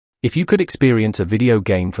If you could experience a video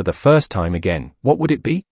game for the first time again, what would it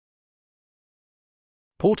be?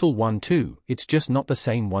 Portal 1-2, it's just not the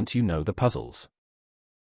same once you know the puzzles.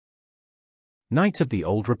 Knights of the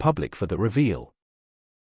Old Republic for the reveal.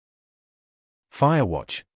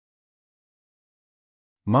 Firewatch.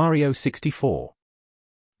 Mario 64.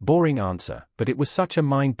 Boring answer, but it was such a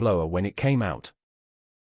mind-blower when it came out.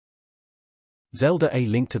 Zelda: A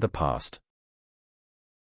Link to the Past.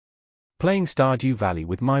 Playing Stardew Valley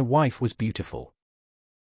with my wife was beautiful.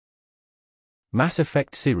 Mass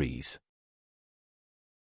Effect series.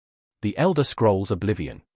 The Elder Scrolls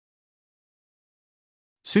Oblivion.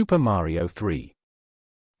 Super Mario 3.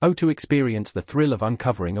 Oh, to experience the thrill of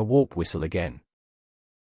uncovering a warp whistle again.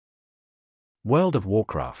 World of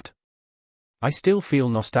Warcraft. I still feel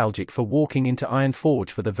nostalgic for walking into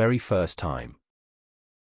Ironforge for the very first time.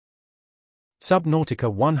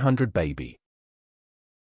 Subnautica 100 Baby.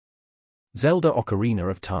 Zelda: Ocarina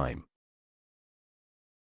of Time.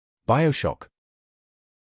 BioShock.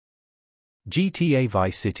 GTA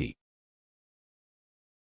Vice City.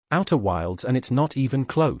 Outer Wilds, and it's not even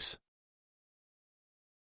close.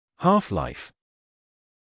 Half-Life.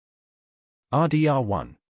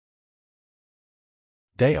 RDR1.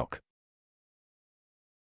 Dayok.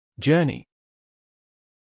 Journey.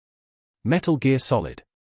 Metal Gear Solid.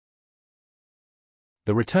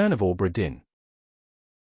 The Return of Obra Dinn.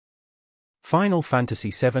 Final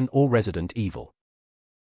Fantasy VII or Resident Evil.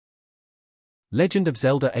 Legend of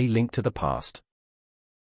Zelda: A Link to the Past.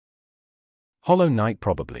 Hollow Knight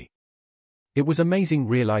probably. It was amazing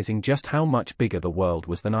realizing just how much bigger the world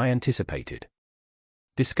was than I anticipated.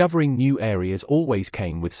 Discovering new areas always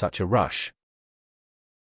came with such a rush.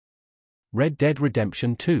 Red Dead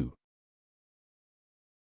Redemption 2.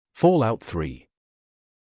 Fallout 3.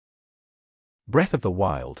 Breath of the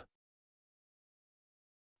Wild.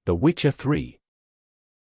 The Witcher 3.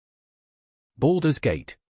 Baldur's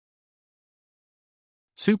Gate.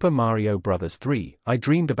 Super Mario Bros. 3. I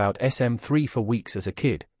dreamed about SM3 for weeks as a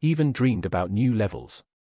kid, even dreamed about new levels.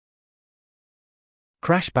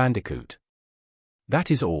 Crash Bandicoot. That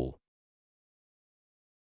is all.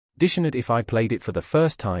 Dishonored: if I played it for the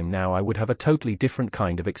first time now I would have a totally different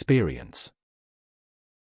kind of experience.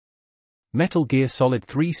 Metal Gear Solid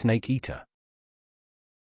 3 Snake Eater.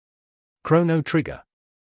 Chrono Trigger.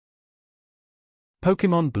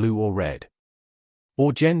 Pokemon Blue or Red.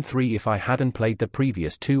 Or Gen 3 if I hadn't played the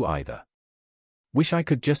previous two either. Wish I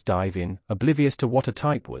could just dive in, oblivious to what a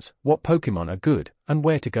type was, what Pokemon are good, and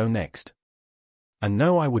where to go next. And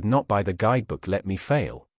no, I would not buy the guidebook, let me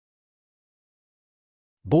fail.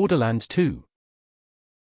 Borderlands 2.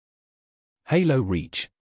 Halo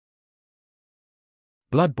Reach.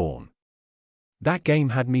 Bloodborne. That game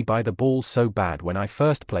had me by the balls so bad when I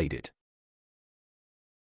first played it.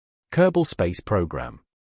 Kerbal Space Program.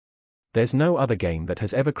 There's no other game that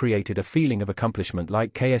has ever created a feeling of accomplishment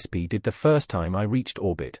like KSP did the first time I reached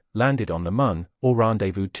orbit, landed on the Moon, or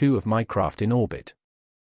Rendezvous 2 of my craft in orbit.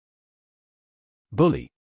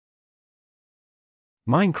 Bully.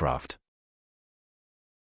 Minecraft.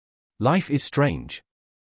 Life is Strange.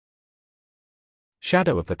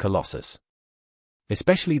 Shadow of the Colossus.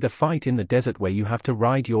 Especially the fight in the desert where you have to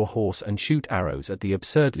ride your horse and shoot arrows at the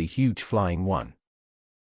absurdly huge flying one.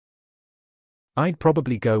 I'd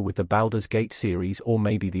probably go with the Baldur's Gate series or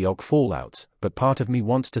maybe the OG Fallouts, but part of me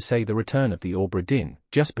wants to say The Return of the Obra Dinn,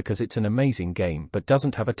 just because it's an amazing game but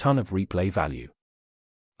doesn't have a ton of replay value.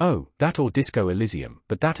 Oh, that or Disco Elysium,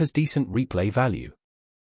 but that has decent replay value.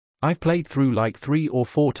 I've played through like 3 or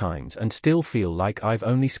 4 times and still feel like I've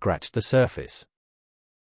only scratched the surface.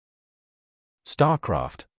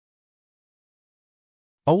 StarCraft.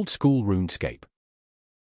 Old School RuneScape.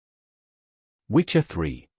 Witcher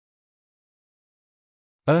 3.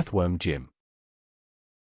 Earthworm Jim.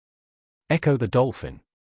 Echo the Dolphin.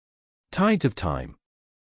 Tides of Time.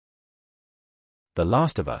 The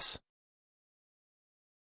Last of Us.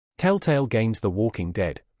 Telltale Games: The Walking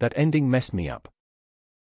Dead, that ending messed me up.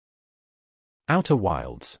 Outer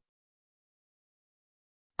Wilds.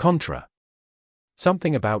 Contra.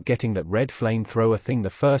 Something about getting that red flamethrower thing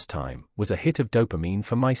the first time was a hit of dopamine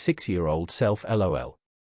for my 6-year-old self, lol.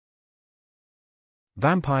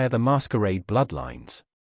 Vampire: The Masquerade Bloodlines.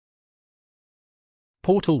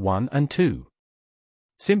 Portal 1 and 2.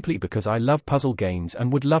 Simply because I love puzzle games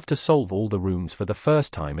and would love to solve all the rooms for the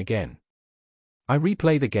first time again. I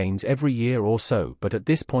replay the games every year or so, but at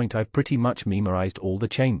this point I've pretty much memorized all the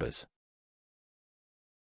chambers.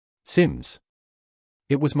 Sims.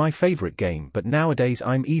 It was my favorite game, but nowadays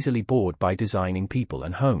I'm easily bored by designing people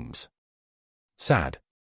and homes. Sad.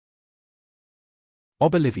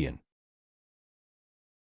 Oblivion.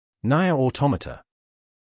 Nier Automata.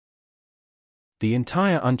 The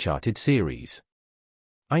entire Uncharted series.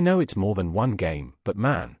 I know it's more than one game, but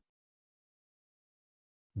man.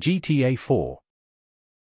 GTA 4.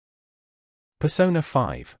 Persona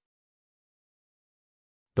 5.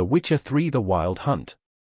 The Witcher 3: The Wild Hunt.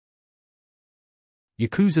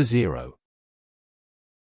 Yakuza 0.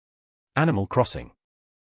 Animal Crossing.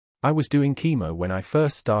 I was doing chemo when I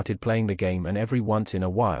first started playing the game, and every once in a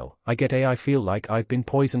while, I get I feel like I've been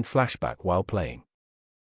poisoned flashback while playing.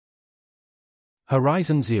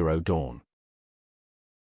 Horizon Zero Dawn.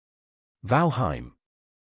 Valheim.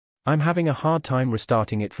 I'm having a hard time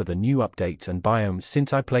restarting it for the new updates and biomes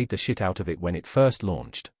since I played the shit out of it when it first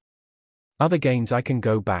launched. Other games I can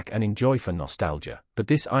go back and enjoy for nostalgia, but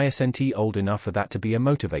this isn't old enough for that to be a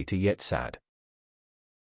motivator yet. Sad.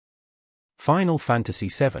 Final Fantasy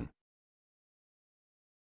VII.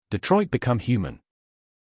 Detroit Become Human.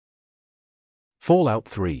 Fallout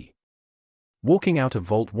 3. Walking out of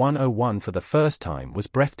Vault 101 for the first time was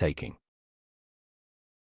breathtaking.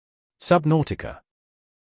 Subnautica.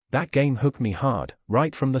 That game hooked me hard.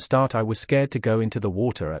 Right from the start I was scared to go into the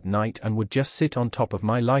water at night and would just sit on top of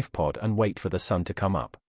my life pod and wait for the sun to come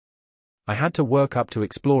up. I had to work up to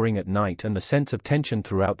exploring at night, and the sense of tension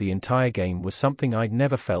throughout the entire game was something I'd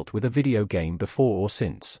never felt with a video game before or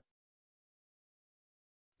since.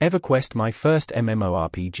 EverQuest, my first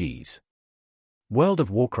MMORPGs. World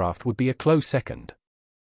of Warcraft would be a close second.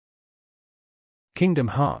 Kingdom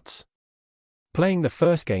Hearts. Playing the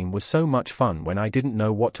first game was so much fun when I didn't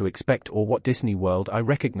know what to expect or what Disney World I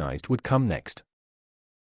recognized would come next.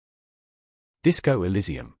 Disco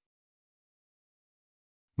Elysium.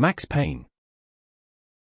 Max Payne.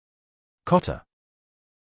 Cotter.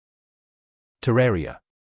 Terraria.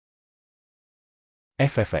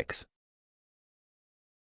 FFX.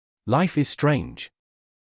 Life is Strange.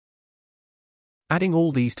 Adding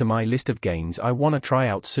all these to my list of games I wanna try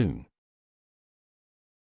out soon.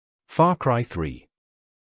 Far Cry 3.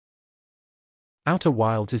 Outer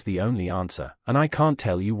Wilds is the only answer, and I can't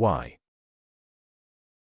tell you why.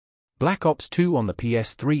 Black Ops 2 on the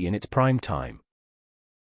PS3 in its prime time.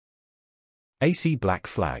 AC Black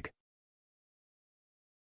Flag.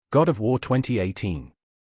 God of War 2018.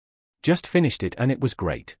 Just finished it and it was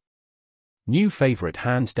great. New favorite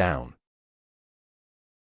hands down.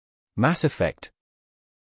 Mass Effect.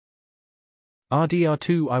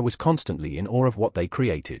 RDR2. I was constantly in awe of what they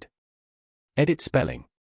created. Edit spelling.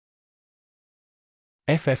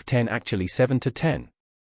 FF10 actually 7/10.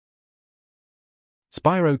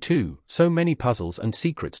 Spyro 2, so many puzzles and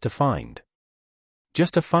secrets to find.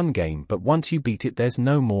 Just a fun game, but once you beat it there's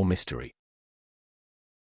no more mystery.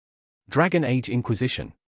 Dragon Age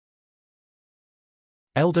Inquisition.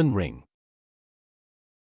 Elden Ring.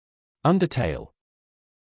 Undertale.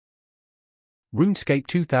 RuneScape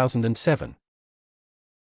 2007.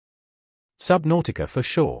 Subnautica for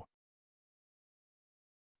sure.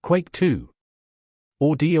 Quake 2.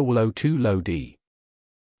 Or Diablo 2 Low D.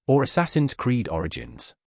 Or Assassin's Creed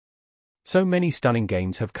Origins. So many stunning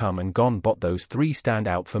games have come and gone, but those three stand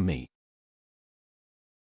out for me.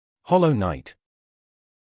 Hollow Knight.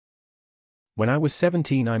 When I was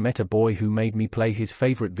 17 I met a boy who made me play his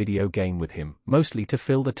favorite video game with him, mostly to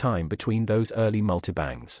fill the time between those early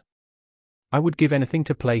multibangs. I would give anything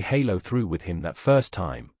to play Halo through with him that first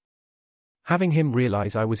time. Having him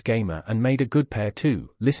realize I was gamer and made a good pair too,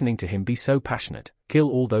 listening to him be so passionate, kill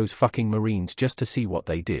all those fucking Marines just to see what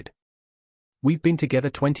they did. We've been together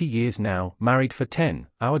 20 years now, married for 10,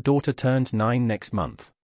 our daughter turns 9 next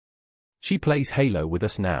month. She plays Halo with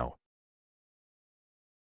us now.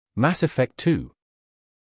 Mass Effect 2.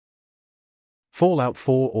 Fallout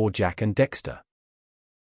 4 or Jak and Dexter.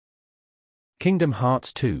 Kingdom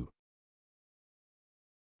Hearts 2.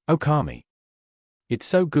 Okami. It's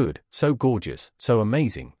so good, so gorgeous, so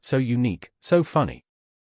amazing, so unique, so funny.